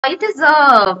It is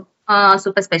a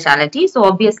super specialty, so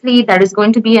obviously there is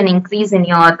going to be an increase in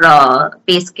your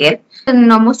pay scale. And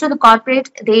most of the corporate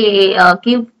they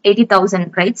give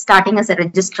 80,000, right, starting as a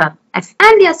registrar, and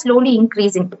they are slowly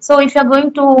increasing. So if you are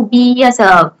going to be as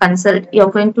a consult, you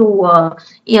are going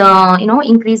to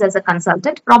increase as a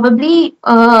consultant. Probably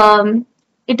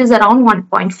it is around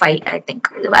 1.5, I think,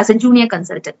 as a junior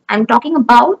consultant. I'm talking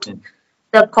about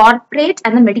the corporate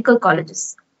and the medical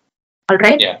colleges. All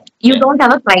right. Yeah. You don't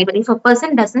have a private. If a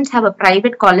person doesn't have a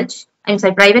private college, I'm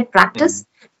sorry, private practice,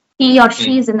 he or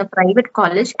she is in the private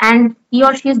college, and he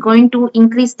or she is going to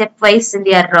increase stepwise in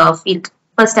their field.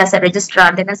 First as a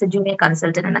registrar, then as a junior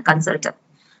consultant and a consultant.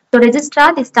 So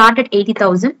registrar they start at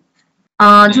 80,000.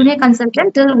 Junior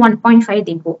consultant till 1.5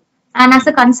 they go, and as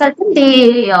a consultant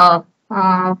they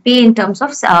pay in terms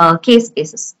of case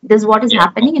basis. This is what is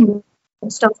happening in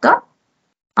most of the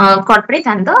corporate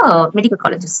and the medical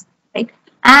colleges, right?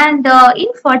 And in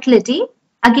fertility,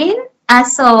 again,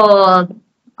 as a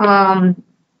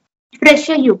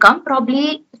fresher you come,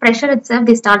 probably fresher itself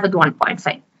they start with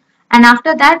 1.5. And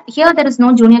after that, here there is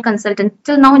no junior consultant.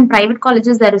 Till now in private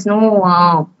colleges, there is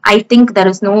no, I think there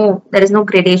is no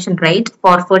gradation, right,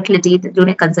 for fertility, the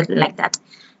junior consultant like that.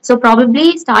 So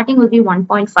probably starting will be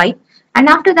 1.5. And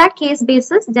after that case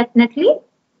basis, definitely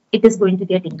it is going to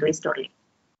get increased only.